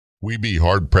We'd be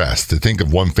hard-pressed to think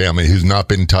of one family who's not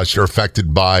been touched or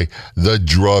affected by the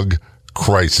drug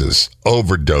crisis,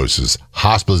 overdoses,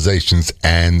 hospitalizations,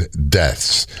 and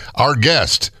deaths. Our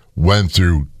guest went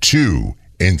through 2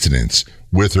 incidents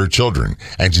with her children,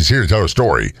 and she's here to tell her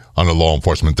story on the Law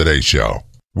Enforcement Today show.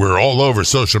 We're all over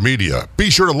social media. Be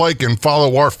sure to like and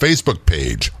follow our Facebook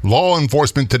page, Law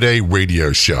Enforcement Today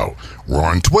Radio Show. We're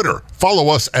on Twitter. Follow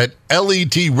us at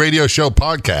LET Radio Show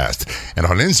Podcast. And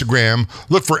on Instagram,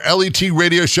 look for LET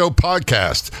Radio Show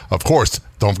Podcast. Of course,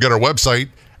 don't forget our website,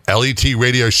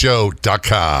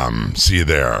 letradioshow.com. See you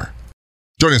there.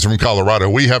 Joining us from Colorado,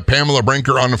 we have Pamela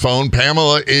Brinker on the phone.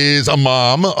 Pamela is a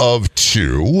mom of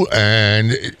 2,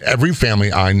 and every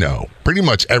family I know, pretty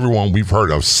much everyone we've heard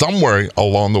of somewhere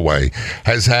along the way,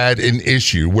 has had an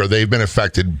issue where they've been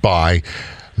affected by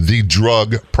the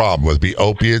drug problem, whether it be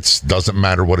opiates, doesn't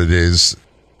matter what it is,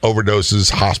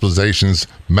 overdoses, hospitalizations,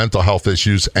 mental health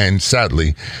issues, and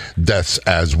sadly, deaths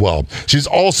as well. She's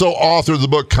also author of the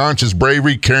book Conscious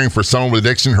Bravery, Caring for Someone with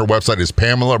Addiction. Her website is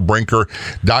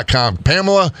PamelaBrinker.com.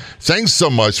 Pamela, thanks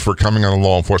so much for coming on the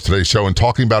Law Enforcement Today show and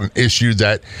talking about an issue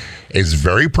that is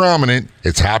very prominent.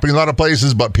 It's happening in a lot of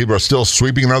places, but people are still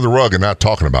sweeping it under the rug and not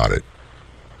talking about it.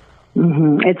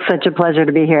 Mm-hmm. It's such a pleasure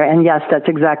to be here. And yes, that's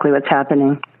exactly what's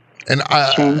happening. And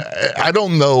I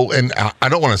don't know, and I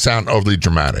don't want to sound overly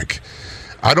dramatic.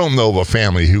 I don't know of a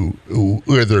family who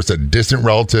whether it's a distant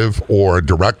relative or a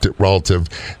direct relative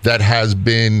that has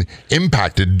been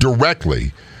impacted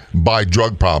directly by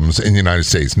drug problems in the United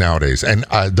States nowadays. And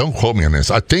don't quote me on this.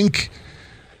 I think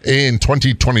in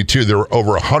 2022, there were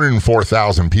over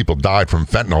 104,000 people died from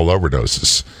fentanyl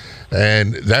overdoses.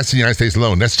 And that's the United States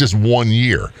alone. That's just 1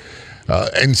 year.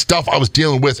 And stuff I was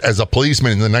dealing with as a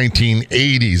policeman in the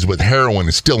 1980s with heroin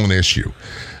is still an issue.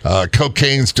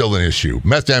 Cocaine still an issue.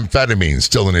 Methamphetamine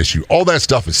still an issue. All that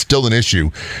stuff is still an issue.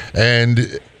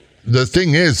 And the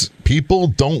thing is, people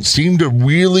don't seem to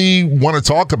really want to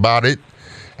talk about it.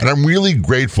 And I'm really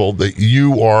grateful that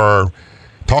you are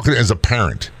talking as a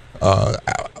parent.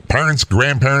 Parents,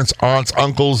 grandparents, aunts,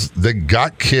 uncles that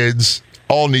got kids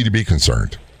all need to be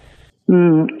concerned.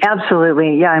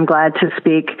 Absolutely. Yeah, I'm glad to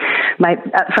speak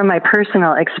from my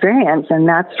personal experience, and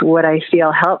that's what I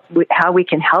feel how we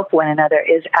can help one another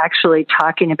is actually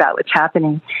talking about what's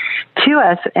happening to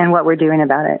us and what we're doing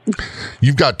about it.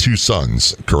 You've got 2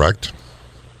 sons, correct?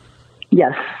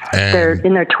 Yes. And they're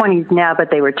in their 20s now,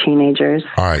 but they were teenagers.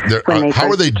 All right. How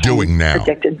are they doing now?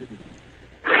 Addicted.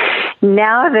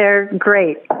 Now they're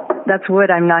great. That's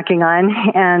what I'm knocking on,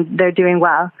 and they're doing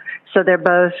well. So they're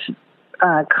both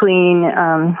clean,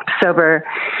 sober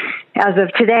as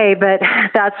of today, but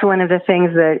that's one of the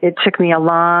things that it took me a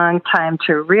long time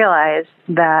to realize,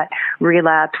 that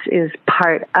relapse is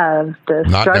part of the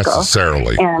struggle.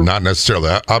 Not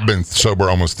necessarily. I've been sober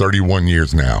almost 31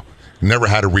 years now. Never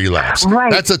had a relapse.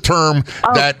 Right. That's a term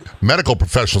that medical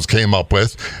professionals came up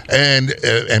with, and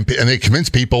they convince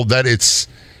people that it's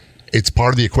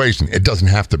part of the equation. It doesn't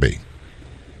have to be.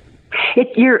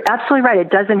 You're absolutely right. It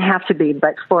doesn't have to be,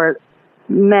 but for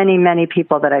many, many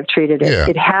people that I've treated,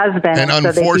 it has been. And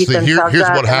unfortunately, here's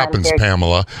what happens,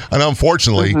 Pamela. And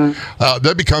unfortunately,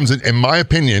 that becomes, in my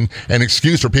opinion, an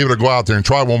excuse for people to go out there and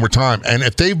try one more time. And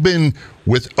if they've been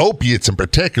with opiates in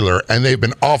particular, and they've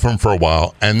been off them for a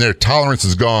while, and their tolerance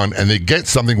is gone, and they get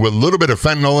something with a little bit of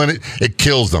fentanyl in it, it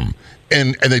kills them.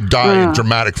 And they die in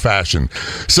dramatic fashion.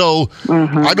 So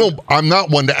I'm not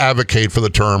one to advocate for the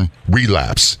term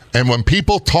relapse. And when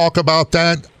people talk about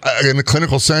that in a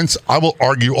clinical sense, I will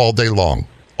argue all day long.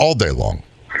 Love that.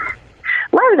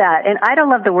 And I don't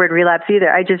love the word relapse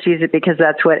either. I just use it because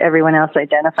that's what everyone else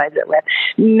identifies it with.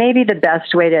 Maybe the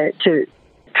best way to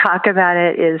talk about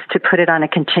it is to put it on a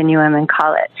continuum and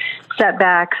call it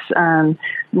setbacks,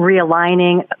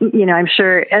 realigning. You know, I'm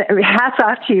sure, hats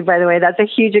off to you, by the way. That's a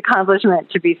huge accomplishment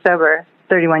to be sober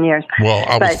 31 years. Well,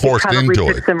 I was forced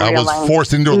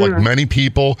into it. Like many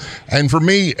people. And for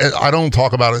me, I don't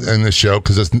talk about it in this show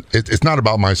because it's not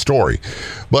about my story.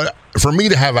 But for me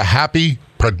to have a happy,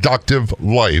 productive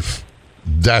life,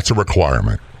 that's a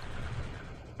requirement.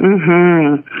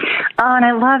 Mm-hmm. Oh, and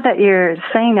I love that you're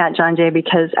saying that, John Jay,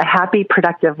 because a happy,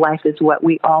 productive life is what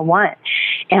we all want.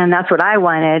 And that's what I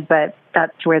wanted, but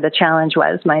that's where the challenge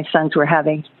was. My sons were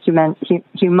having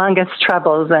humongous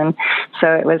troubles, and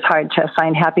so it was hard to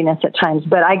find happiness at times.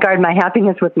 But I guard my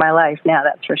happiness with my life now,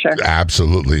 that's for sure.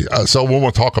 Absolutely. So when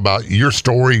we'll talk about your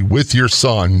story with your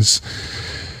sons,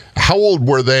 how old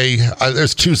were they?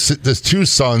 There's two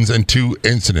sons and 2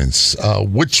 incidents.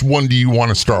 Which one do you want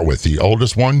to start with? The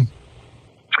oldest one?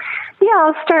 Yeah,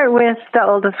 I'll start with the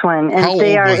oldest one. And how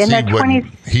they old are was in he their 20s.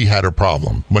 when he had a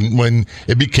problem? When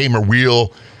it became a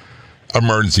real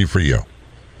emergency for you?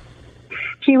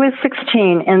 He was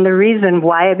 16, and the reason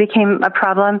why it became a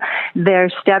problem, their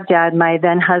stepdad, my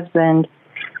then husband,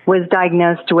 was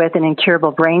diagnosed with an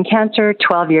incurable brain cancer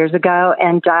 12 years ago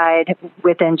and died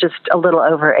within just a little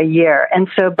over a year. And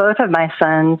so both of my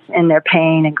sons, in their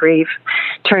pain and grief,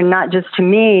 turned not just to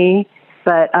me,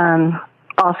 but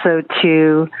also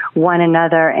to one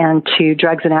another and to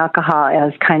drugs and alcohol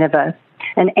as kind of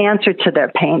an answer to their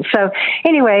pain. So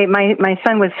anyway, my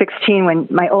son was 16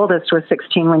 my oldest was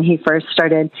 16 when he first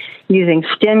started using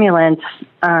stimulants,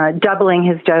 doubling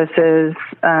his doses.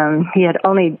 He had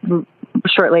only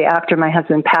shortly after my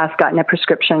husband passed gotten a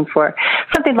prescription for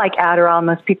something like Adderall.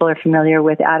 Most people are familiar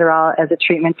with Adderall as a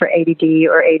treatment for ADD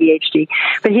or ADHD,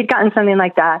 but he'd gotten something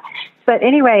like that. But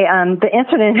anyway, the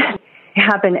incident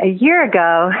happened a year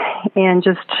ago in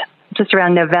just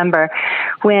around November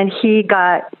when he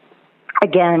got,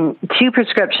 again, 2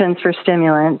 prescriptions for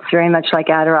stimulants, very much like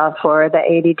Adderall for the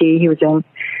ADD. He was in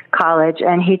college,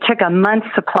 and he took a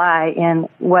month's supply in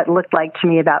what looked like to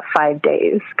me about 5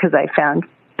 days because I found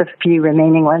the few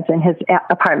remaining ones in his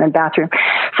apartment bathroom.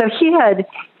 So he had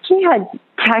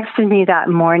texted me that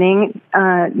morning,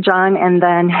 John, and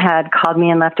then had called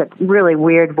me and left a really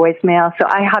weird voicemail. So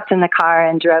I hopped in the car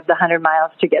and drove the 100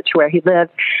 miles to get to where he lived.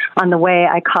 On the way,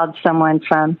 I called someone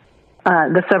from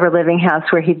the sober living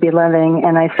house where he'd be living,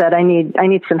 and I said, I need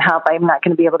some help. I'm not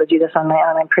going to be able to do this on my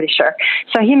own, I'm pretty sure.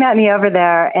 So he met me over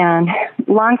there, and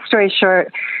long story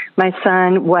short, my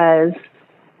son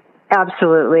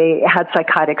absolutely had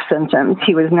psychotic symptoms.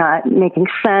 He was not making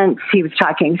sense. He was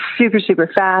talking super, super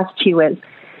fast. He was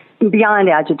beyond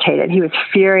agitated. He was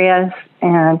furious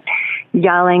and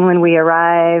yelling when we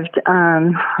arrived.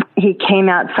 He came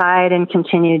outside and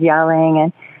continued yelling,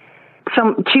 and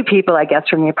 2 people, I guess,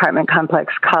 from the apartment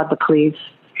complex called the police.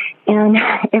 And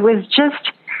it was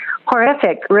just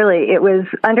horrific, really. It was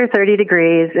under 30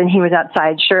 degrees, and he was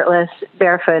outside shirtless,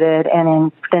 barefooted, and in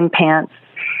thin pants.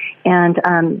 And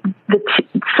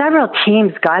several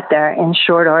teams got there in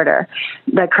short order.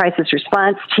 The crisis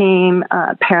response team,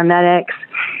 paramedics.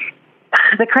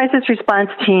 The crisis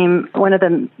response team, one of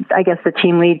them, I guess the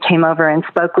team lead, came over and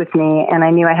spoke with me, and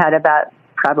I knew I had about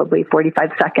probably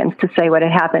 45 seconds to say what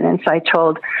had happened. And so I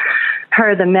told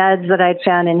her the meds that I'd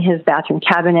found in his bathroom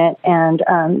cabinet and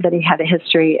that he had a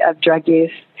history of drug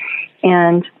use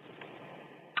and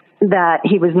that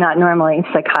he was not normally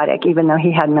psychotic, even though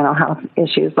he had mental health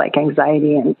issues like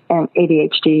anxiety and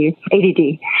ADHD,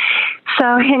 ADD.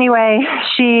 So anyway,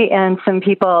 she and some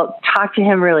people talked to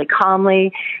him really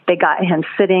calmly. They got him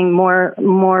sitting. More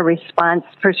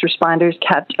first responders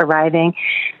kept arriving.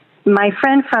 My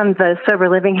friend from the sober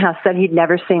living house said he'd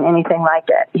never seen anything like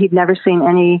it. He'd never seen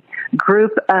any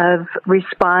group of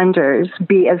responders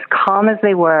be as calm as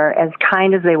they were, as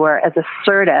kind as they were, as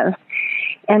assertive.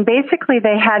 And basically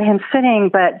they had him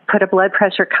sitting but put a blood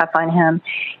pressure cuff on him.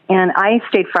 And I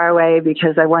stayed far away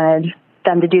because I wanted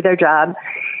them to do their job.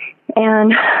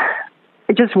 And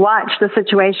I just watched the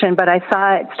situation, but I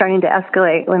saw it starting to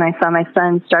escalate when I saw my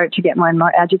son start to get more and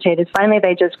more agitated. Finally,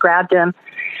 they just grabbed him,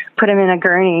 put him in a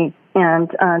gurney,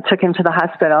 and took him to the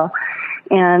hospital.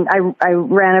 And I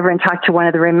ran over and talked to one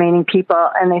of the remaining people,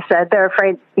 and they said they're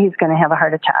afraid he's going to have a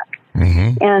heart attack.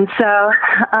 Mm-hmm. And so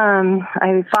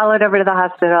I followed over to the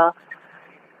hospital.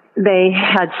 They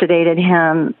had sedated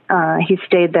him. He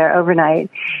stayed there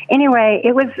overnight. Anyway,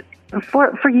 it was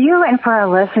for you and for our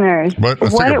listeners. But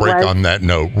let's take a break on that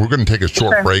note. We're going to take a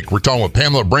short break. We're talking with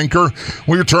Pamela Brinker. When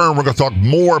we return, we're going to talk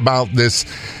more about this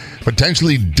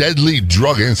potentially deadly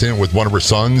drug incident with one of her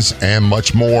sons and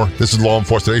much more. This is Law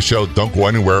Enforcement Today Show. Don't go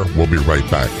anywhere. We'll be right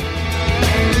back.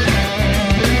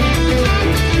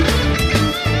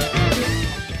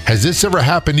 Has this ever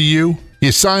happened to you?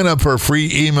 You sign up for a free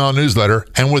email newsletter,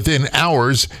 and within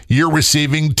hours, you're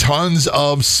receiving tons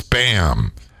of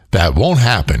spam. That won't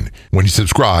happen when you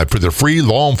subscribe for the free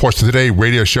Law Enforcement Today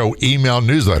radio show email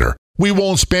newsletter. We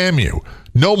won't spam you.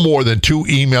 No more than 2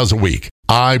 emails a week.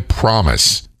 I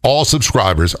promise. All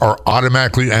subscribers are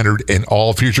automatically entered in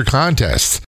all future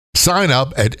contests. Sign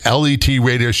up at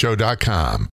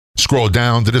letradioshow.com. Scroll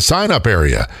down to the sign up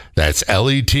area. That's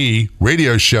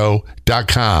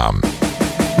letradioshow.com.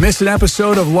 Miss an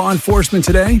episode of Law Enforcement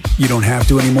Today? You don't have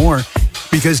to anymore,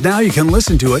 because now you can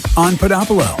listen to it on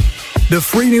Podopolo, the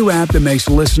free new app that makes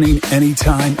listening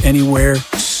anytime, anywhere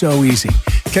so easy.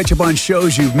 Catch up on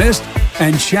shows you've missed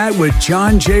and chat with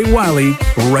John J. Wiley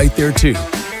right there too.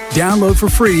 Download for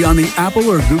free on the Apple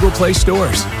or Google Play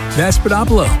stores. That's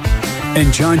Podopolo.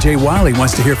 And John J. Wiley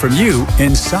wants to hear from you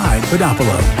inside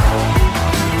Podopolo.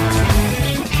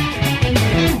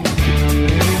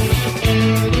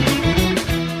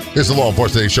 This is Law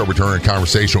Enforcement Today Show, returning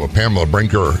conversation with Pamela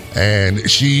Brinker, and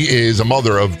she is a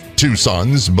mother of 2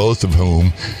 sons, both of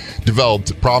whom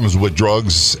developed problems with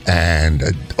drugs and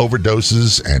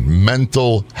overdoses and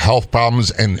mental health problems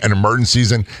and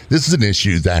emergencies. And this is an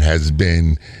issue that has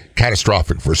been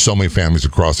catastrophic for so many families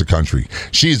across the country.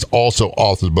 She's also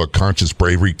authored the book Conscious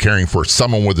Bravery, Caring for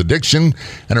Someone with Addiction,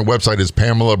 and her website is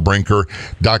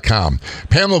PamelaBrinker.com.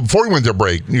 Pamela, before we went to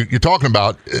break, you're talking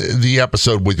about the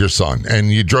episode with your son,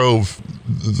 and you drove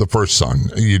the first son.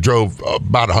 You drove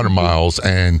about 100 miles,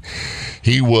 and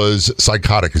he was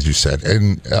psychotic, as you said.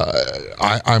 And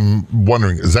I'm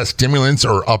wondering, is that stimulants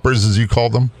or uppers, as you call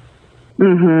them?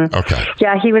 Mm-hmm. Okay.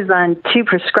 Yeah, he was on 2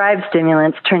 prescribed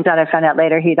stimulants. Turns out I found out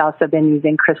later he'd also been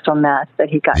using crystal meth that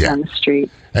he got on the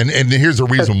street. And here's the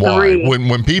reason why.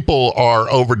 When people are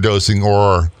overdosing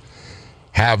or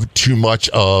have too much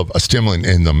of a stimulant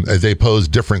in them, they pose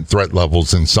different threat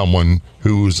levels than someone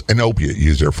who's an opiate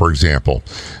user, for example.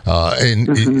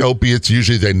 In opiates,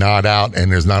 usually they nod out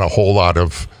and there's not a whole lot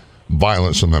of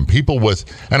violence from them. People with,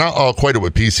 and I'll equate it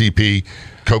with PCP,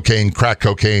 cocaine, crack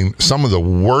cocaine, some of the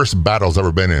worst battles I've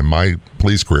ever been in my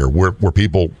police career were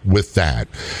people with that.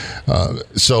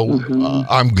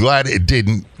 I'm glad it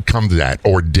didn't come to that,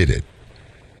 or did it?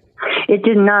 It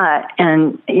did not.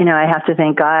 And, I have to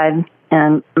thank God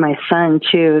and my son,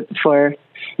 too,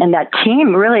 and that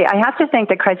team, really. I have to thank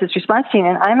the crisis response team.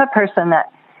 And I'm a person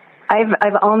that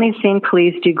I've only seen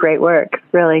police do great work,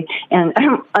 really. And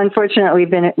unfortunately,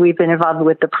 we've been involved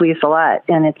with the police a lot,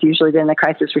 and it's usually been the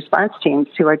crisis response teams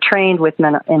who are trained with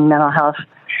in mental health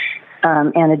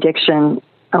and addiction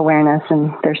awareness,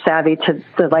 and they're savvy to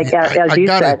as you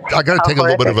said. I got to take a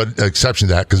little bit of an exception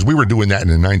to that, because we were doing that in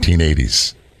the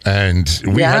 1980s. And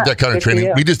we had that kind of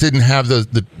training. We just didn't have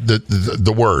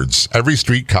the words. Every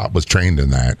street cop was trained in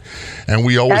that. And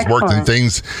we always worked in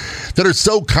things that are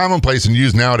so commonplace and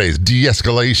used nowadays.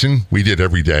 De-escalation, we did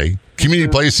every day. Community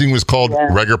policing was called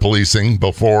regular policing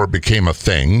before it became a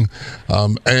thing.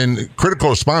 And critical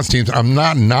response teams, I'm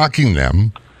not knocking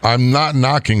them. I'm not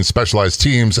knocking specialized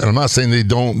teams. And I'm not saying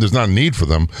there's not a need for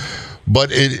them.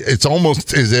 But it's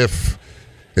almost as if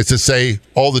it's to say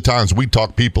all the times we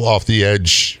talk people off the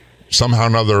edge, somehow or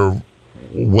another,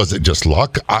 was it just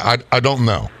luck? I don't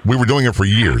know. We were doing it for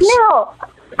years. No,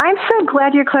 I'm so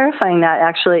glad you're clarifying that,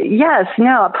 actually. Yes,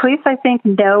 no, police, I think,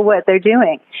 know what they're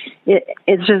doing.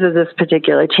 It's just that this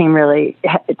particular team really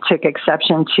took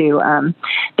exception to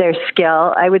their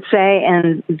skill, I would say,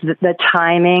 and the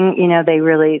timing.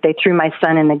 They threw my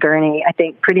son in the gurney, I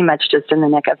think, pretty much just in the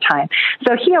nick of time.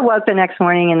 So he awoke the next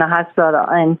morning in the hospital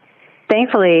and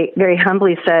thankfully, very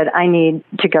humbly said, I need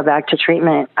to go back to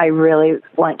treatment. I really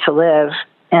want to live.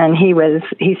 And he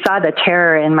saw the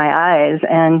terror in my eyes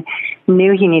and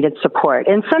knew he needed support.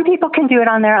 And some people can do it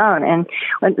on their own. And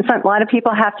a lot of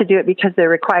people have to do it because they're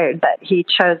required, but he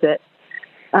chose it.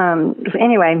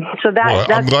 Anyway, so that's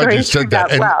I'm glad you said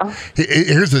that. And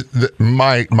here's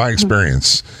my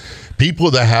experience.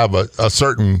 People that have a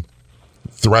certain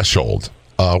threshold,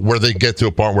 where they get to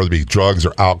a point where it be drugs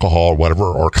or alcohol or whatever,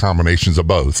 or combinations of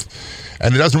both.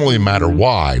 And it doesn't really matter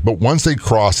why, but once they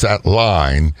cross that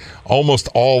line, almost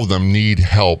all of them need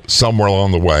help somewhere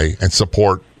along the way and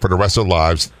support for the rest of their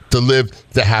lives to live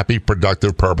the happy,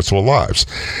 productive, purposeful lives.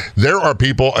 There are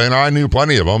people, and I knew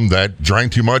plenty of them, that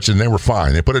drank too much and they were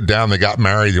fine. They put it down, they got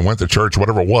married, they went to church,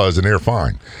 whatever it was, and they were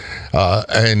fine.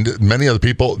 And many other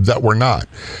people that were not.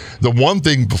 The one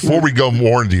thing, before we go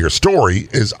more into your story,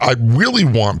 is I really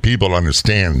want people to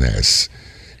understand this.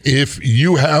 If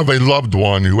you have a loved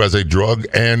one who has a drug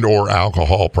and or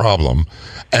alcohol problem,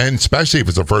 and especially if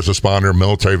it's a first responder,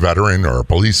 military veteran, or a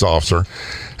police officer,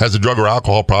 has a drug or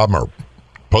alcohol problem, or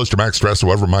post-traumatic stress,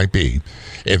 whatever it might be,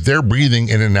 if they're breathing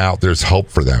in and out, there's hope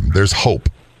for them. There's hope.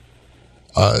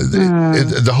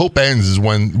 The hope ends is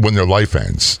when their life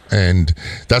ends, and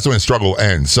that's when the struggle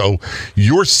ends. So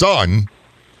your son,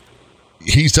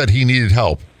 he said he needed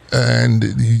help. And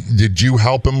did you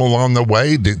help him along the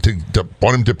way to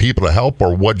point him to people to help,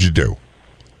 or what'd you do?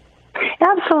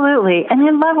 Absolutely. And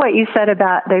I love what you said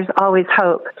about there's always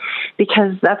hope,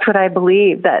 because that's what I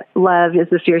believe, that love is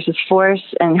the fiercest force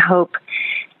and hope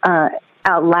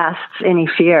outlasts any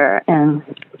fear. And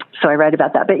so I write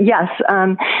about that. But yes,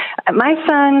 my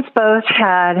sons both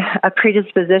had a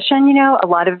predisposition. A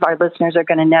lot of our listeners are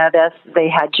going to know this. They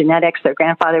had genetics. Their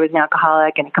grandfather was an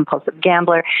alcoholic and a compulsive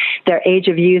gambler. Their age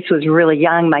of use was really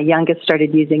young. My youngest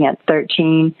started using at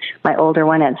 13. My older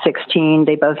one at 16.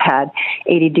 They both had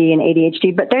ADD and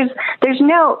ADHD. But there's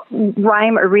no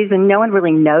rhyme or reason. No one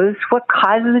really knows what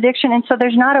causes addiction. And so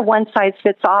there's not a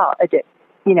one-size-fits-all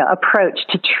approach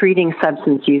to treating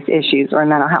substance use issues or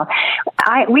mental health.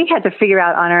 We had to figure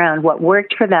out on our own what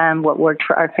worked for them, what worked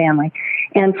for our family.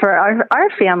 And for our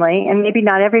family, and maybe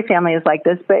not every family is like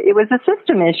this, but it was a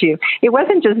system issue. It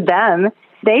wasn't just them.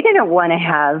 They didn't want to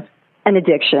have an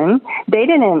addiction. They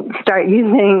didn't start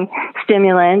using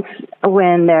stimulants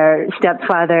when their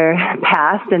stepfather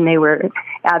passed and they were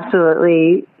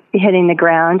absolutely hitting the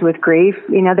ground with grief.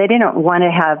 They didn't want to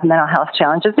have mental health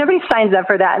challenges. Nobody signs up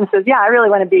for that and says, yeah, I really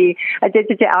want to be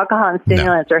addicted to alcohol and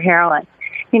stimulants or heroin.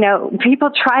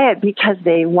 People try it because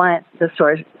they want the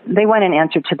source. They want an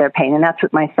answer to their pain, and that's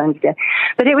what my sons did.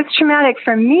 But it was traumatic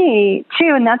for me,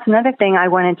 too, and that's another thing I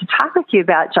wanted to talk with you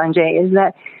about, John Jay, is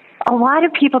that a lot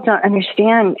of people don't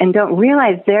understand and don't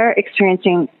realize they're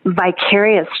experiencing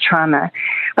vicarious trauma.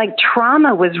 Like,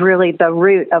 trauma was really the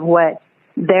root of what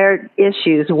their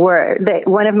issues were.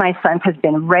 One of my sons has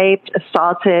been raped,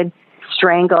 assaulted,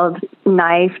 strangled,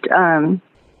 knifed,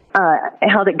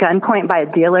 held at gunpoint by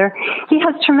a dealer. He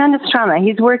has tremendous trauma.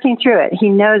 He's working through it. He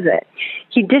knows it.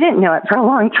 He didn't know it for a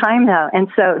long time, though. And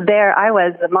so there I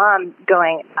was, the mom,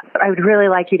 going, I would really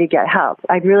like you to get help.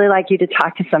 I'd really like you to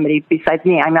talk to somebody besides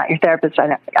me. I'm not your therapist.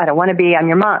 I don't want to be. I'm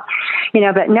your mom.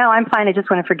 But no, I'm fine. I just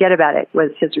want to forget about it,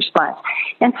 was his response.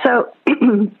 And so,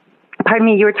 pardon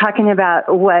me, you were talking about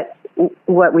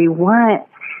what we want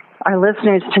our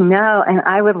listeners to know, and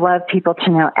I would love people to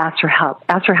know, ask for help.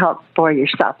 Ask for help for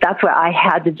yourself. That's what I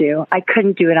had to do. I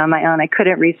couldn't do it on my own. I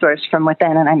couldn't resource from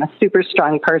within, and I'm a super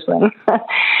strong person. But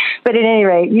at any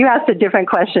rate, you asked a different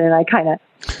question, and I kind of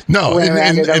No,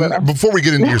 and before we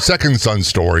get into your second son's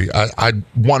story, I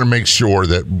want to make sure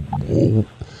that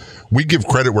we give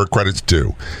credit where credit's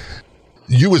due.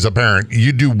 You as a parent,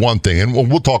 you do one thing, and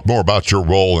we'll talk more about your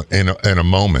role in a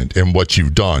moment and what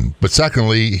you've done. But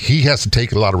secondly, he has to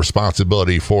take a lot of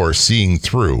responsibility for seeing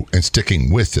through and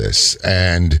sticking with this.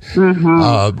 And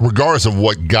regardless of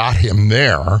what got him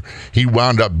there, he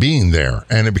wound up being there,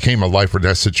 and it became a life or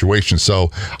death situation.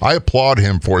 So I applaud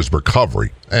him for his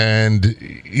recovery. And,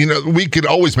 we could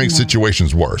always make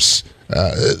situations worse.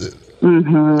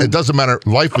 It doesn't matter.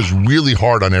 Life is really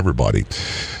hard on everybody.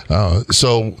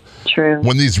 So true.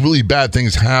 When these really bad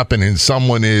things happen and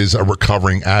someone is a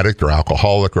recovering addict or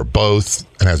alcoholic or both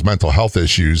and has mental health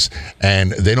issues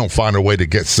and they don't find a way to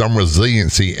get some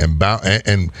resiliency and I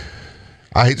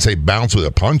hate to say bounce with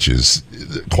the punches,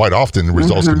 quite often the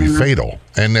results can be fatal.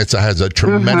 And it has a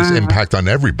tremendous impact on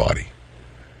everybody.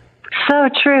 So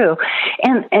true.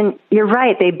 And you're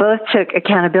right. They both took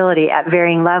accountability at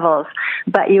varying levels.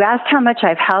 But you asked how much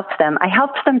I've helped them. I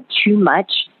helped them too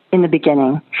much in the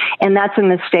beginning. And that's a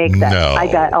mistake that I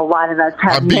bet a lot of us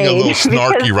have made. I'm being a little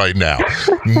snarky right now.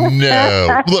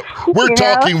 No. Look, we're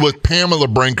talking with Pamela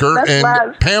Brinker.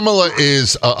 And Pamela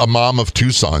is a mom of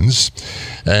two sons.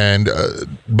 And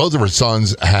both of her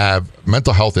sons have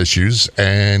mental health issues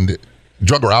and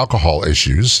drug or alcohol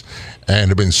issues and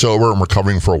have been sober and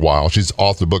recovering for a while. She's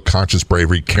authored the book Conscious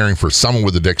Bravery, Caring for Someone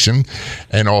with Addiction,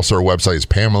 and also her website is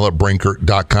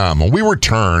PamelaBrinker.com. When we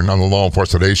return on the Law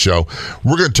Enforcement Today show,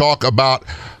 we're going to talk about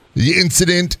the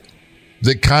incident,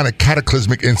 the kind of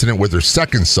cataclysmic incident with her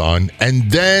second son, and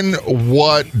then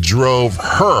what drove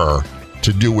her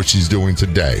to do what she's doing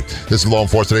today. This is Law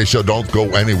Enforcement Today show. Don't go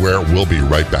anywhere. We'll be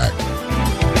right back.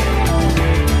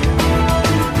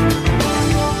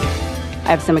 I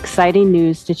have some exciting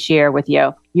news to share with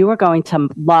you. You are going to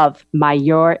love my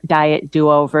Your Diet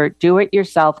Do-Over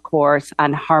Do-It-Yourself course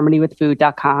on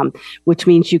HarmonyWithFood.com, which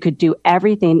means you could do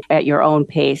everything at your own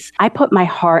pace. I put my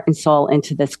heart and soul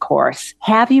into this course.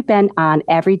 Have you been on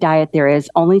every diet there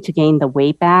is only to gain the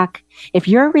weight back? If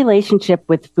your relationship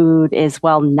with food is,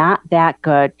 not that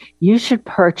good, you should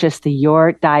purchase the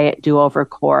Your Diet Do-Over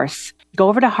course. Go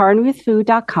over to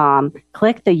HarmonyWithFood.com,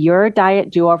 click the Your Diet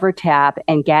Do-Over tab,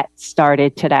 and get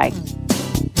started today.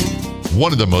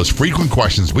 One of the most frequent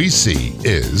questions we see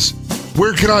is,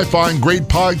 where can I find great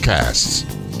podcasts?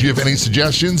 Do you have any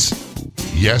suggestions?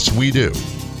 Yes, we do.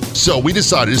 So we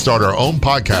decided to start our own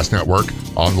podcast network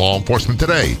on Law Enforcement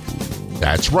Today.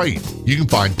 That's right. You can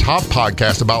find top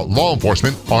podcasts about law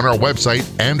enforcement on our website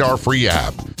and our free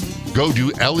app. Go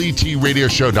to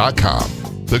letradioshow.com.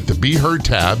 Click the Be Heard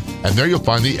tab, and there you'll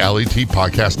find the LET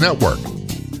Podcast Network.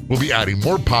 We'll be adding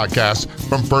more podcasts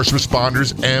from first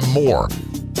responders and more.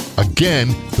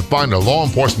 Again, to find the Law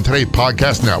Enforcement Today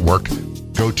Podcast Network,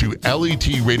 go to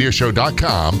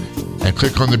letradioshow.com and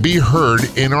click on the Be Heard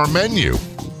in our menu,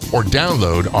 or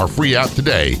download our free app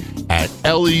today at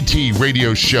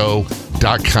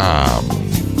letradioshow.com.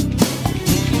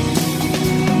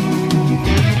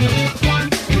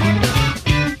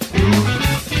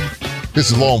 This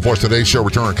is Law Enforcement Today Show.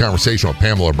 Return our conversation with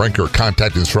Pamela Brinker,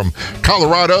 contacting us from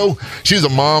Colorado. She's a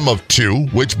mom of 2,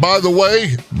 which, by the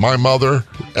way, my mother,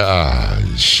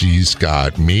 she's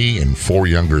got me and 4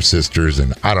 younger sisters,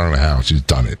 and I don't know how she's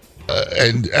done it.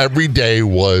 And every day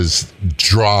was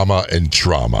drama and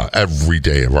trauma every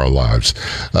day of our lives.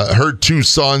 Her 2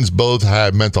 sons both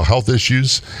had mental health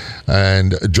issues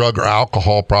and drug or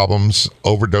alcohol problems,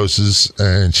 overdoses,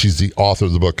 and she's the author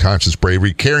of the book Conscious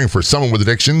Bravery, Caring for Someone with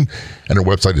Addiction, and her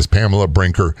website is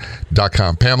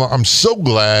PamelaBrinker.com. Pamela, I'm so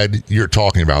glad you're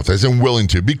talking about this and willing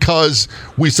to, because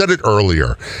we said it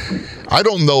earlier. I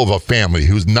don't know of a family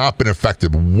who's not been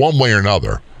affected one way or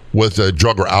another with a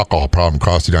drug or alcohol problem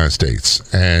across the United States.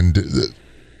 And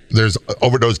there's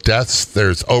overdose deaths,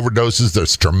 there's overdoses,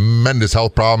 there's tremendous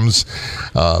health problems,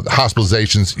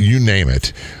 hospitalizations, you name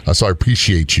it. So I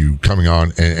appreciate you coming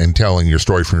on and telling your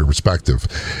story from your perspective.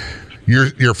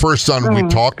 Your first son, we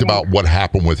talked about what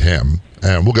happened with him,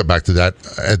 and we'll get back to that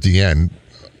at the end.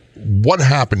 What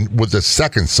happened with the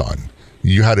second son?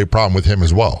 You had a problem with him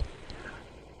as well.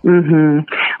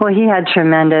 Well, he had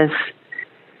tremendous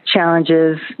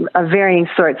challenges of varying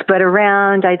sorts, but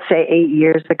around, I'd say 8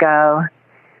 years ago,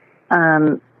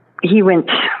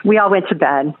 we all went to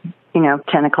bed,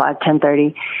 10 o'clock,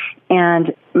 10:30.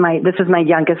 And this was my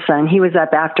youngest son. He was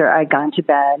up after I'd gone to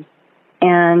bed.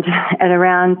 And at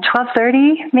around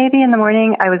 12:30, maybe in the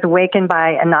morning, I was awakened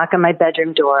by a knock on my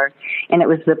bedroom door, and it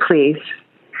was the police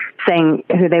saying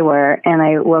who they were, and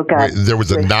I woke up. Wait, there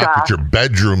was a knock at your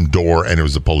bedroom door, and it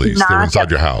was the police. They were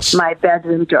inside your house. My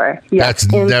bedroom door. Yes,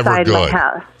 that's never good. My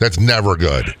house. That's never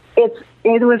good.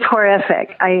 It was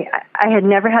horrific. I had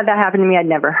never had that happen to me. I'd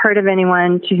never heard of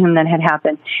anyone to whom that had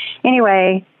happened.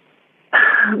 Anyway,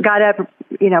 got up.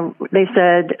 They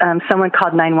said someone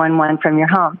called 911 from your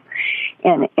home,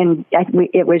 and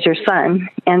it was your son.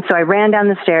 And so I ran down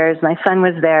the stairs. My son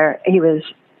was there. He was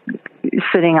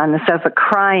sitting on the sofa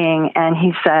crying, and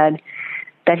he said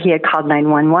that he had called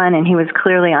 911 and he was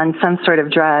clearly on some sort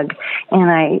of drug. And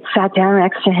I sat down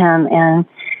next to him and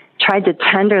tried to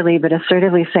tenderly but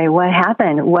assertively say, "What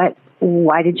happened?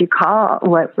 Why did you call?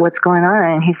 What's going on?"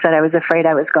 And he said, "I was afraid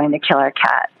I was going to kill our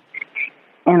cat."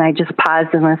 And I just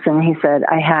paused and listened. He said,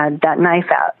 "I had that knife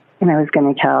out and I was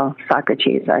going to kill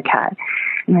Socrates, our cat."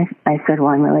 And I said,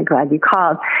 "Well, I'm really glad you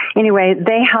called." Anyway,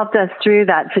 they helped us through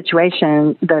that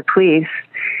situation, the police,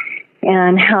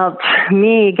 and helped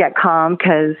me get calm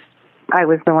because I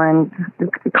was the one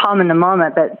calm in the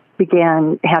moment, but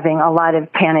began having a lot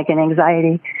of panic and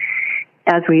anxiety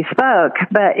as we spoke.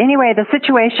 But anyway, the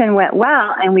situation went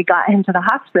well, and we got him to the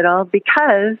hospital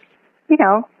because,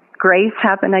 grace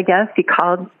happened, I guess. He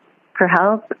called for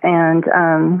help and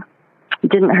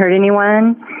didn't hurt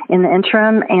anyone in the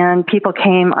interim, and people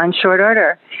came on short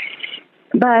order.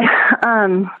 But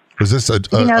was this a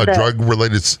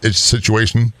drug-related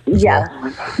situation? Yes,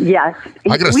 well? Yes.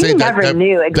 I gotta say, we never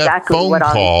knew exactly what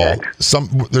all he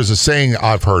did. There's a saying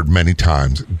I've heard many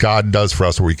times: God does for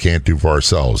us what we can't do for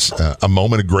ourselves. A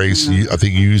moment of grace. I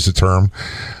think you used the term.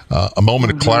 A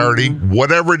moment of clarity.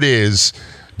 Whatever it is,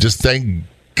 just thank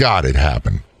God it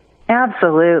happened.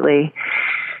 Absolutely.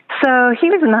 So he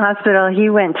was in the hospital. He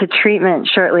went to treatment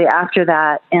shortly after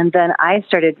that. And then I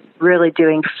started really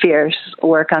doing fierce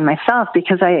work on myself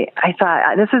because I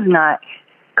thought, this is not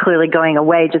clearly going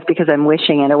away just because I'm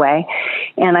wishing it away.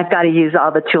 And I've got to use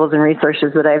all the tools and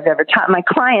resources that I've ever taught my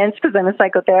clients because I'm a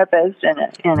psychotherapist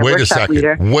and a workshop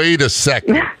leader. Wait a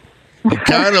second.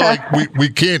 Kind of like we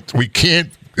can't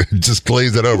just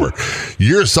glaze it over.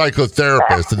 You're a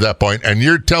psychotherapist at that point, and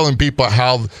you're telling people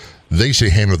how they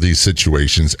should handle these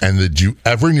situations. And did you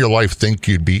ever in your life think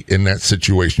you'd be in that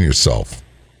situation yourself?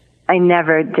 I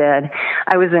never did.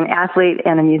 I was an athlete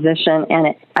and a musician,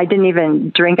 and I didn't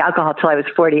even drink alcohol till I was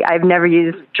 40. I've never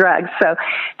used drugs. So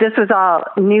this was all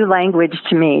new language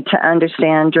to me to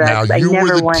understand drugs. Now, I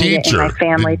never wanted teacher. it in my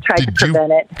family, tried to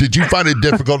prevent it. Did you find it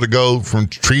difficult to go from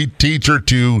teacher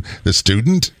to the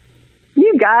student?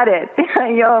 You got it.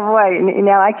 Oh, boy.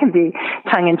 Now I can be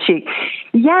tongue-in-cheek.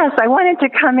 Yes, I wanted to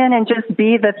come in and just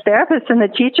be the therapist and the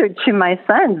teacher to my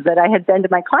sons that I had been to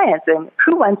my clients. And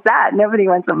who wants that? Nobody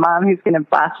wants a mom who's going to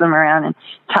boss them around and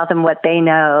tell them what they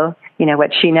know,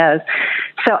 what she knows.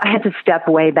 So I had to step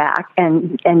way back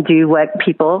and do what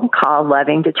people call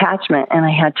loving detachment. And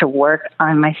I had to work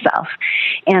on myself.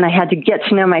 And I had to get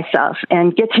to know myself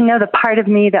and get to know the part of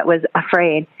me that was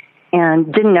afraid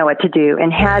and didn't know what to do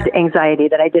and had anxiety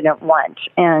that I didn't want.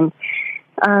 And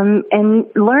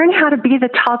learn how to be the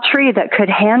tall tree that could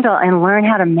handle and learn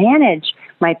how to manage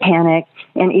my panic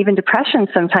and even depression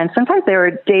sometimes. Sometimes there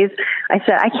were days I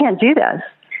said, I can't do this.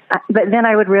 But then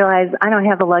I would realize I don't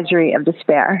have the luxury of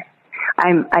despair.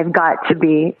 I've got to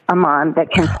be a mom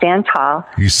that can stand tall.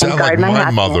 You sound like my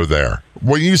mother there.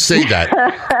 When you say that,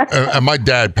 and my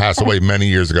dad passed away many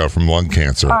years ago from lung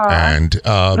cancer, and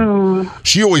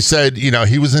she always said, you know,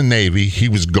 he was in the Navy, he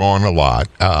was gone a lot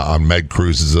on med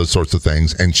cruises, those sorts of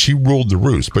things, and she ruled the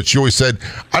roost. But she always said,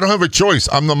 I don't have a choice.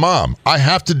 I'm the mom. I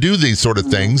have to do these sort of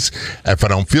things. If I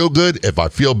don't feel good, if I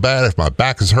feel bad, if my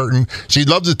back is hurting. She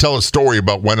loved to tell a story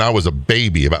about when I was a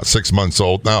baby, about 6 months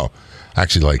old. No.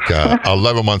 Actually, like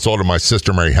 11 months older, my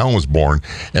sister Mary Helen was born,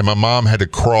 and my mom had to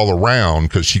crawl around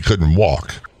because she couldn't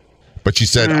walk. But she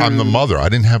said, I'm the mother. I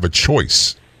didn't have a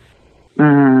choice.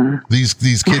 These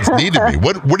kids needed me.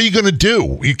 What are you going to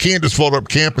do? You can't just fold up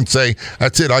camp and say,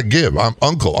 that's it, I give. I'm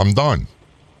uncle. I'm done.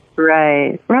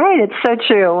 Right. It's so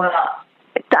true.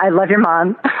 I love your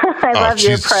mom. I love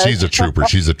your approach. She's a trooper.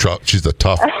 She's a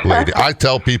tough lady. I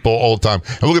tell people all the time,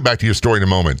 and we'll get back to your story in a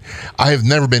moment. I have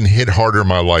never been hit harder in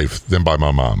my life than by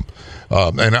my mom.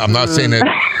 And I'm not saying that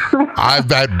I've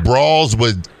had brawls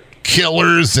with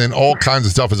killers and all kinds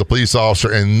of stuff as a police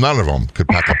officer, and none of them could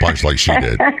pack a punch like she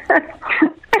did.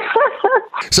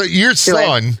 So your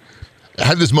son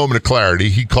had this moment of clarity.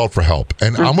 He called for help.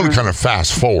 And I'm going to kind of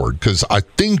fast forward because I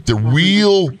think the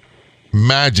real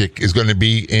magic is going to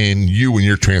be in you and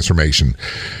your transformation.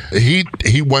 He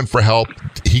went for help.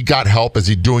 He got help. Is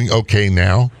he doing okay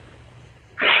now?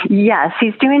 Yes,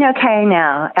 he's doing okay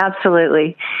now.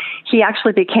 Absolutely. He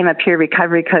actually became a peer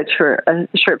recovery coach for a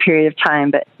short period of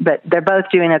time, but they're both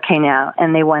doing okay now,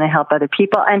 and they want to help other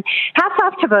people. And hats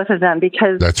off to both of them,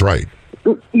 because that's right.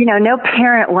 You know, no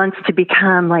parent wants to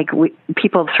become like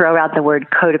people throw out the word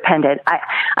codependent.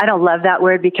 I don't love that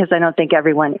word because I don't think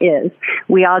everyone is.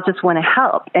 We all just want to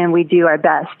help, and we do our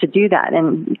best to do that.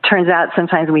 And it turns out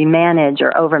sometimes we manage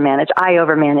or overmanage. I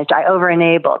overmanaged. I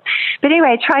over-enabled. But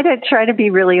anyway, I try to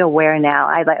be really aware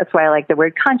now. That's why I like the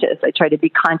word conscious. I try to be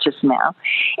conscious now.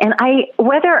 And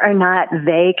whether or not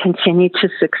they continue to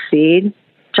succeed,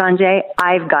 John Jay,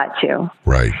 I've got to.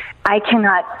 Right. I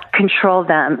cannot control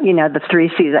them. You know, the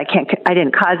 3 C's. I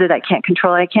didn't cause it. I can't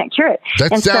control it. I can't cure it.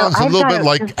 That sounds a little bit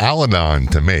like Al-Anon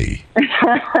to me.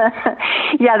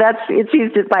 Yeah, it's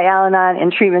used by Al-Anon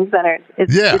in treatment centers.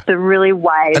 It's a really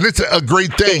wise, and it's a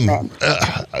great thing.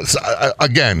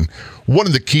 Again, one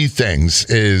of the key things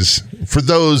is for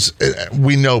those,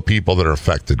 we know people that are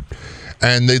affected,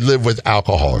 and they live with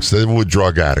alcoholics, they live with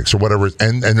drug addicts or whatever,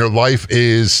 and their life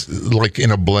is like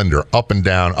in a blender, up and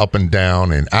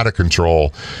down and out of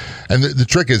control. And the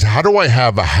trick is, how do I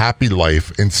have a happy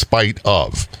life in spite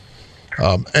of?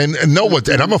 And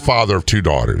I'm a father of 2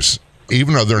 daughters.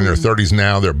 Even though they're in their 30s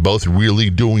now, they're both really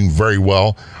doing very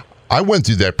well. I went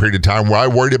through that period of time where I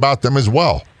worried about them as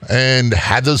well and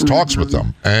had those talks with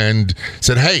them and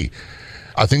said, hey,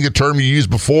 I think the term you used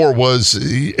before was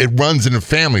it runs in the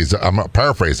families. I'm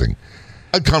paraphrasing.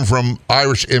 I come from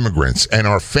Irish immigrants, and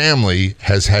our family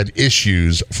has had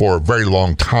issues for a very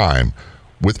long time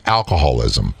with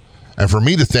alcoholism. And for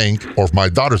me to think, or for my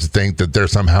daughters to think that they're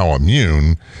somehow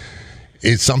immune,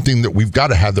 is something that we've got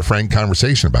to have the frank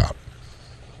conversation about.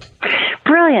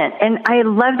 Brilliant. And I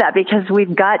love that, because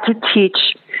we've got to teach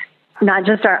not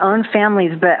just our own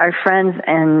families, but our friends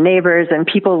and neighbors and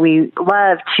people we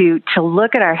love to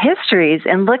look at our histories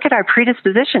and look at our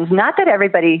predispositions. Not that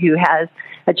everybody who has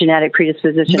a genetic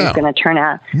predisposition is going to turn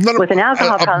out with an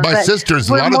alcohol problem. My sisters,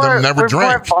 a lot of them never drank.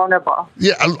 We're more vulnerable.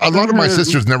 Yeah, a lot of my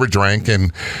sisters never drank,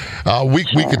 and we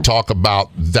could talk about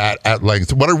that at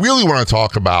length. What I really want to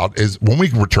talk about is, when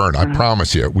we return, I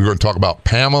promise you, we're going to talk about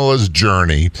Pamela's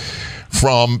journey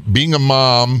from being a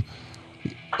mom,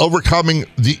 overcoming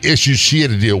the issues she had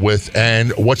to deal with,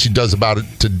 and what she does about it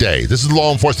today. This is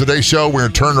Law Enforcement Today Show. We're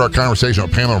going to turn to our conversation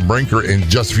with Pamela Brinker in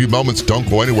just a few moments. Don't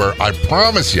go anywhere. I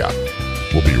promise you.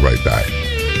 We'll be right back.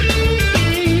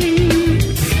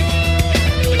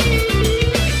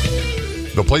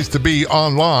 The place to be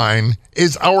online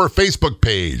is our Facebook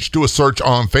page. Do a search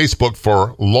on Facebook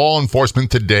for Law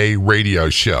Enforcement Today Radio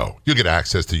Show. You'll get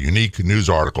access to unique news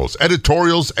articles,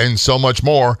 editorials, and so much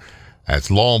more.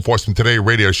 That's Law Enforcement Today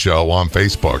Radio Show on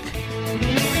Facebook.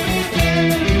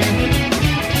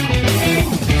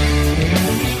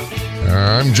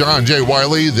 I'm John J.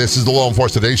 Wiley. This is the Law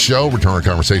Enforcement Today Show. Return our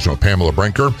conversation with Pamela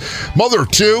Brinker, mother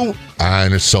of 2,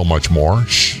 and so much more.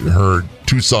 Her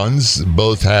 2 sons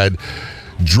both had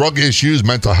drug issues,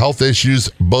 mental health issues.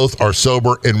 Both are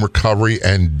sober, in recovery,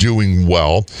 and doing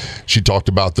well. She talked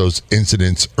about those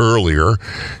incidents earlier.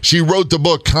 She wrote the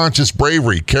book Conscious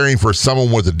Bravery, Caring for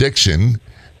Someone with Addiction,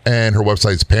 and her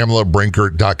website is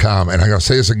PamelaBrinker.com. And I'm going to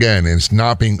say this again, and it's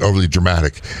not being overly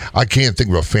dramatic. I can't think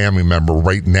of a family member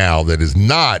right now that has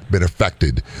not been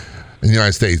affected in the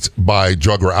United States by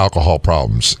drug or alcohol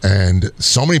problems. And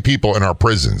so many people in our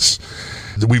prisons,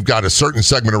 we've got a certain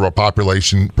segment of our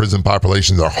population, prison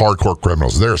population, that are hardcore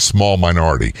criminals. They're a small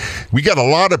minority. We got a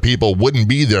lot of people wouldn't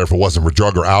be there if it wasn't for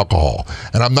drug or alcohol.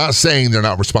 And I'm not saying they're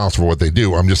not responsible for what they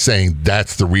do. I'm just saying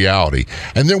that's the reality.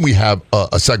 And then we have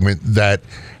a segment that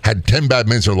had 10 bad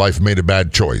minutes in their life and made a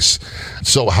bad choice.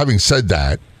 So having said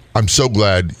that, I'm so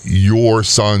glad your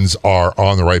sons are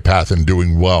on the right path and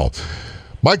doing well.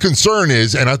 My concern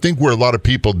is, and I think where a lot of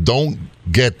people don't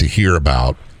get to hear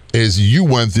about, is you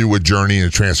went through a journey and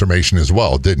a transformation as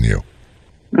well, didn't you?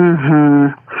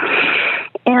 Mm-hmm.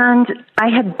 And I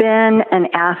had been an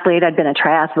athlete. I'd been a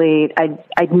triathlete.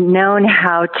 I'd known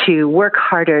how to work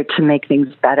harder to make things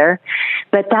better.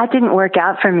 But that didn't work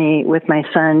out for me with my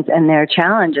sons and their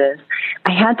challenges.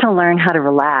 I had to learn how to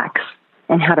relax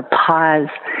and how to pause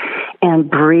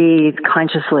and breathe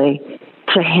consciously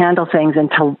to handle things and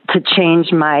to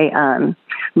change my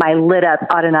my lit up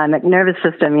autonomic nervous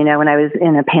system, you know, when I was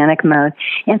in a panic mode.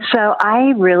 And so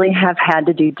I really have had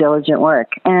to do diligent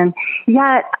work. And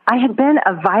yet I had been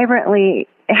a vibrantly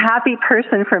happy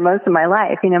person for most of my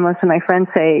life. You know, most of my friends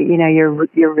say, you know,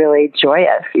 you're really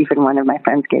joyous. Even one of my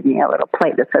friends gave me a little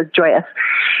plate that says joyous.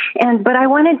 But I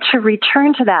wanted to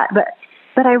return to that.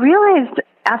 But I realized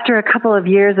after a couple of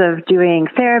years of doing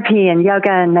therapy and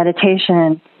yoga and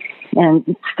meditation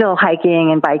and still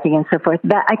hiking and biking and so forth,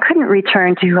 that I couldn't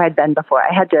return to who I'd been before.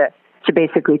 I had to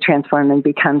basically transform and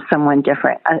become someone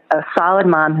different, a solid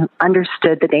mom who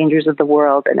understood the dangers of the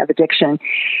world and of addiction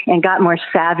and got more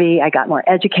savvy. I got more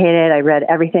educated. I read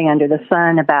everything under the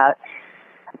sun about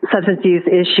substance use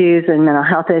issues and mental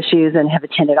health issues and have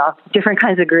attended all different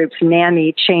kinds of groups,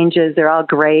 NAMI, Changes, they're all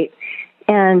great.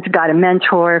 And got a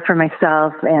mentor for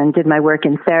myself and did my work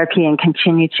in therapy and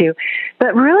continue to.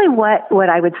 But really what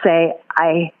I would say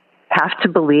I have to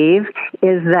believe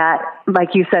is that, like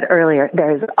you said earlier,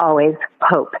 there's always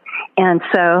hope. And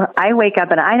so I wake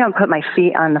up and I don't put my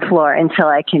feet on the floor until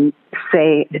I can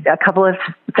say a couple of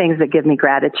things that give me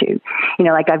gratitude. You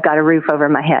know, like I've got a roof over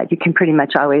my head. You can pretty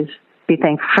much always be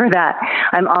thankful for that.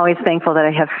 I'm always thankful that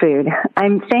I have food.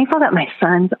 I'm thankful that my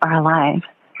sons are alive.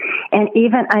 And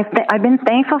even I've been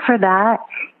thankful for that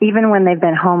even when they've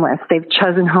been homeless. They've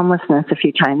chosen homelessness a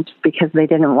few times because they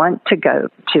didn't want to go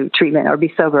to treatment or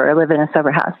be sober or live in a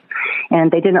sober house.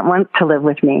 And they didn't want to live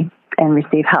with me and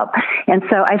receive help. And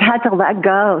so I've had to let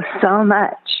go so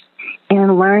much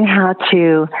and learn how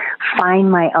to find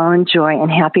my own joy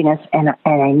and happiness. And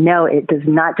I know it does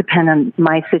not depend on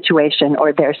my situation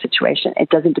or their situation. It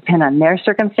doesn't depend on their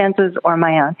circumstances or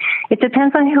my own. It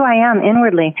depends on who I am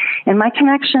inwardly. And my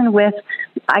connection with,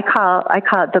 I call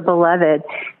it the beloved.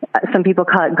 Some people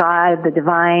call it God, the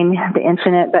divine, the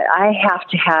infinite, but I have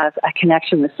to have a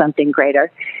connection with something greater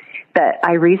that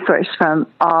I resource from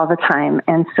all the time.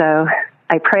 And so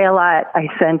I pray a lot. I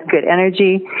send good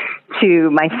energy to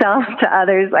myself, to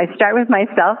others. I start with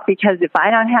myself because if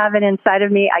I don't have it inside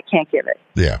of me, I can't give it.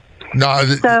 Yeah. No,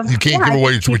 you can't give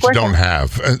away what you don't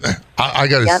have. I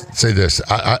got to say this.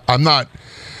 I'm not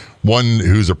one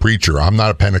who's a preacher. I'm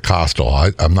not a Pentecostal.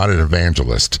 I'm not an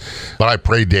evangelist. But I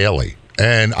pray daily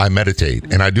and I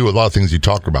meditate and I do a lot of things you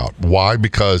talk about. Why?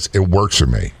 Because it works for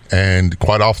me. And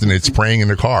quite often it's praying in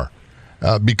the car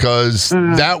because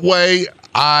that way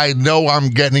I know I'm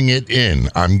getting it in.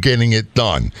 I'm getting it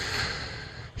done.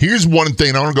 Here's one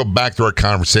thing. I want to go back to our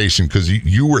conversation because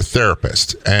you were a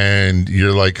therapist and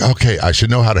you're like, okay, I should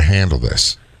know how to handle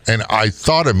this. And I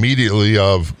thought immediately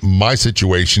of my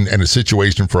situation and a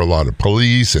situation for a lot of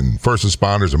police and first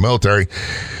responders and military.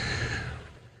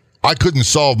 I couldn't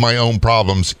solve my own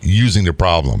problems using the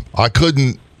problem. I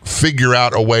couldn't figure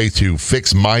out a way to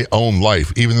fix my own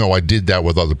life, even though I did that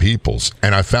with other people's.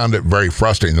 And I found it very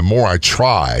frustrating. The more I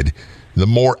tried, the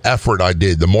more effort I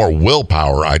did, the more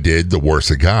willpower I did, the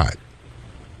worse it got.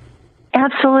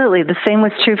 Absolutely. The same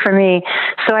was true for me.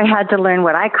 So I had to learn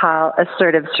what I call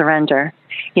assertive surrender,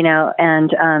 you know,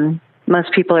 and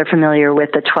most people are familiar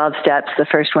with the 12 steps. The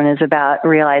first one is about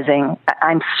realizing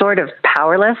I'm sort of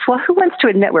powerless. Well, who wants to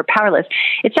admit we're powerless?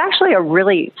 It's actually a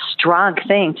really strong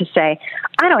thing to say,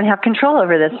 I don't have control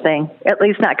over this thing, at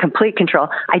least not complete control.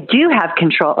 I do have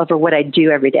control over what I do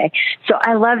every day. So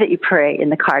I love that you pray in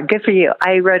the car. Good for you.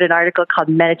 I wrote an article called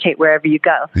Meditate Wherever You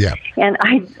Go. Yeah. And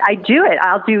I do it.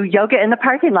 I'll do yoga in the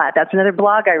parking lot. That's another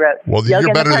blog I wrote. Well,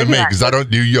 you're better than me because I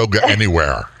don't do yoga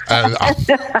anywhere.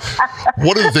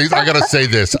 One of the things, I got to say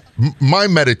this, my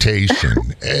meditation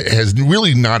has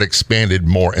really not expanded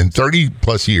more in 30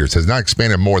 plus years, has not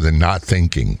expanded more than not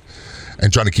thinking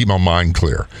and trying to keep my mind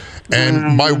clear.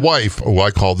 And my wife, who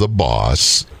I call the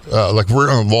boss, like we're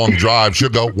on a long drive, she'll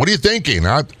go, "What are you thinking?"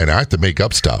 And I have to make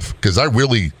up stuff because I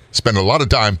really spend a lot of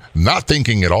time not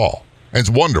thinking at all. And it's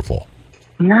wonderful.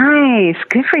 Nice.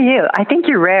 Good for you. I think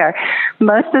you're rare.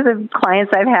 Most of the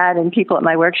clients I've had and people at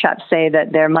my workshops say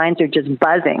that their minds are just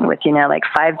buzzing with, like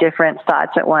 5 different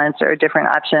thoughts at once or different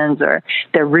options, or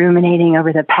they're ruminating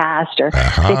over the past or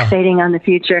fixating on the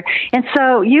future. And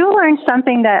so you learned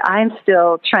something that I'm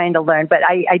still trying to learn, but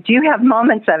I do have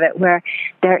moments of it where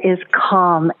there is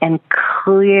calm and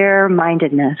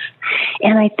clear-mindedness.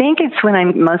 And I think it's when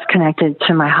I'm most connected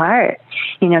to my heart,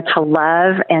 to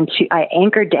love, and I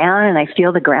anchor down and I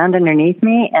feel the ground underneath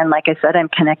me. And like I said, I'm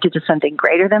connected to something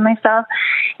greater than myself.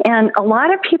 And a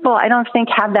lot of people, I don't think,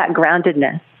 have that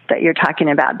groundedness that you're talking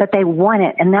about, but they want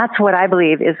it. And that's what I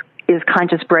believe is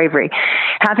conscious bravery.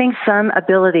 Having some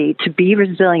ability to be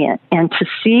resilient and to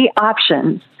see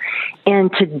options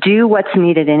and to do what's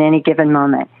needed in any given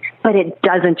moment. But it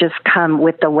doesn't just come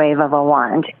with the wave of a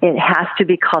wand. It has to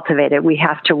be cultivated. We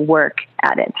have to work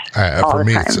at it all for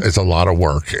me, the time. It's a lot of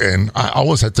work. And I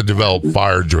always have to develop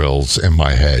fire drills in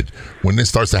my head. When this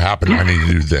starts to happen, I need to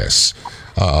do this.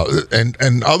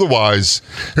 And otherwise,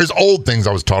 there's old things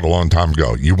I was taught a long time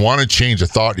ago. You want to change a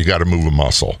thought, you got to move a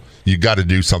muscle. You got to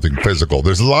do something physical.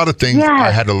 There's a lot of things I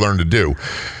had to learn to do.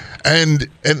 And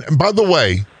by the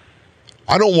way,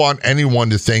 I don't want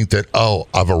anyone to think that,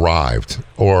 I've arrived,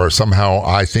 or somehow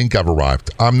I think I've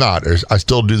arrived. I'm not. I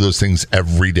still do those things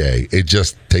every day. It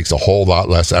just takes a whole lot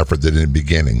less effort than in the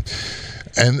beginning.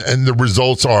 And the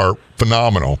results are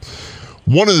phenomenal.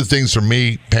 One of the things for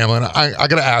me, Pamela, and I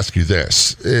got to ask you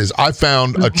this, is I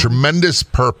found a tremendous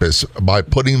purpose by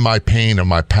putting my pain and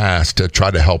my past to try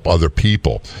to help other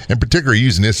people. In particular,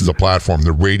 using this as a platform,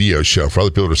 the radio show, for other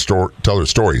people to tell their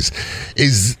stories.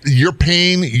 Is your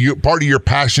pain part of your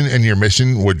passion and your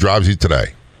mission, what drives you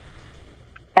today?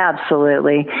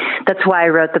 Absolutely. That's why I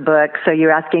wrote the book. So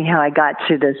you're asking how I got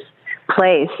to this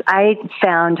place. I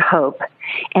found hope.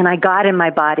 And I got in my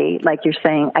body, like you're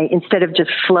saying. Instead of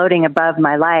just floating above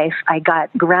my life, I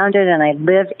got grounded and I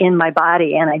live in my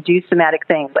body, and I do somatic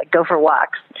things like go for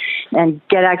walks and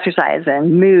get exercise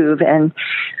and move and,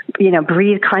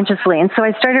 breathe consciously. And so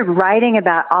I started writing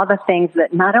about all the things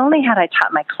that not only had I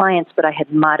taught my clients, but I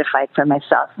had modified for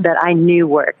myself that I knew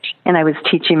worked. And I was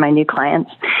teaching my new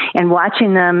clients and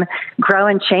watching them grow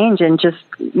and change in just,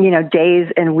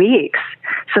 days and weeks.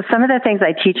 So some of the things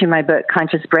I teach in my book,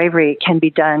 Conscious Bravery, can be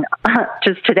done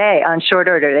just today on short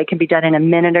order. They can be done in a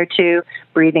minute or two,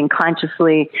 breathing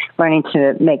consciously, learning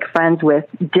to make friends with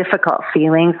difficult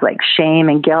feelings like shame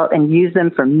and guilt and use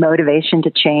them for motivation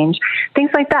to change,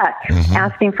 things like that.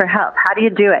 Asking for help. How do you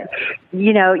do it?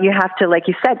 You have to, like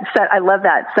you said, I love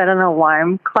that, set an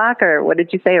alarm clock, or what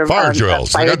did you say? Fire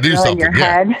drills. I got to do something. In your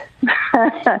head.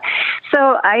 So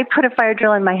I put a fire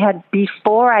drill in my head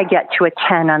before I get to a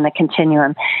 10 on the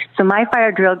continuum. So my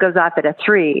fire drill goes off at a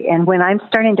 3. And when I'm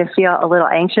starting to feel a little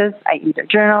anxious, I either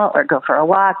journal or go for a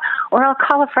walk, or I'll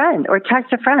call a friend or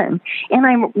text a friend. And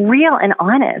I'm real and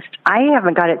honest. I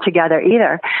haven't got it together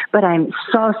either, but I'm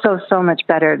so much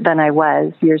better than I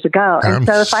was years ago. And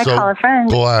so if I call a friend,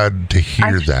 glad to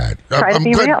hear that. Try to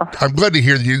be real. I'm glad to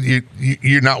hear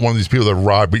you're not one of these people that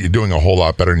arrived, but you're doing a whole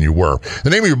lot better than you were. The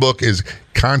name of your book is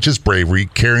Conscious Bravery,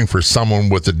 Caring for Someone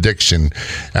with Addiction.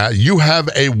 You have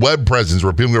a web presence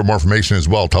where people get more information as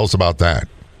well. Tell us about that.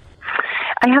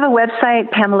 I have a website,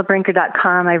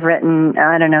 PamelaBrinker.com. I've written,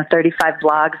 35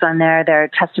 blogs on there. There are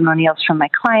testimonials from my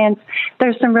clients.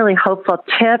 There's some really hopeful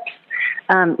tips.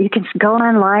 You can go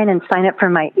online and sign up for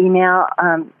my email.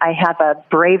 I have a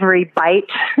Bravery Bite,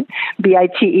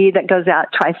 B-I-T-E, that goes out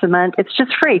twice a month. It's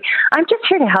just free. I'm just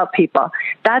here to help people.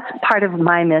 That's part of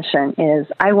my mission. Is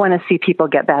I want to see people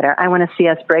get better. I want to see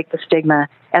us break the stigma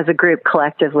as a group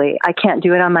collectively. I can't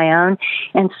do it on my own.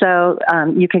 And so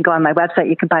you can go on my website.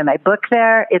 You can buy my book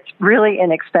there. It's really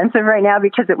inexpensive right now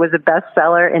because it was a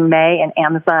bestseller in May, and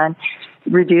Amazon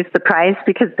reduced the price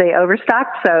because they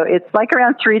overstocked. So it's like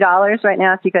around $3 right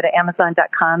now if you go to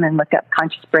Amazon.com and look up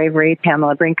Conscious Bravery,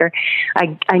 Pamela Brinker.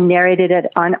 I narrated it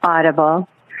on Audible.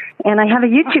 And I have a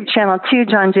YouTube channel too,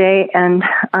 John Jay, and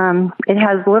it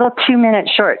has little 2-minute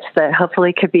shorts that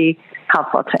hopefully could be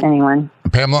helpful to anyone.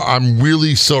 Pamela, I'm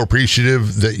really so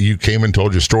appreciative that you came and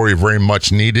told your story, very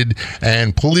much needed.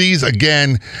 And please,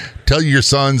 again, tell your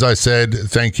sons I said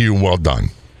thank you and well done.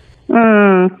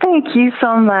 Thank you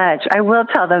so much. I will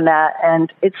tell them that.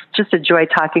 And it's just a joy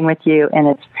talking with you. And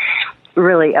it's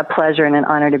really a pleasure and an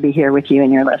honor to be here with you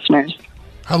and your listeners.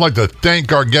 I'd like to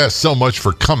thank our guests so much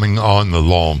for coming on the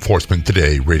Law Enforcement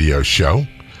Today radio show.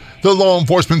 The Law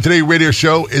Enforcement Today radio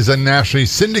show is a nationally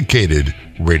syndicated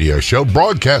radio show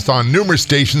broadcast on numerous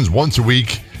stations once a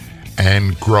week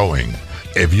and growing.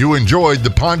 If you enjoyed the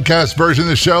podcast version of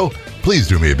the show, please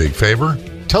do me a big favor.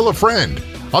 Tell a friend.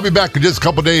 I'll be back in just a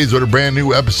couple days with a brand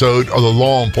new episode of the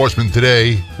Law Enforcement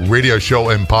Today radio show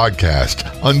and podcast.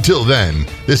 Until then,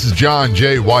 this is John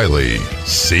J. Wiley.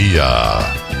 See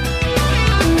ya.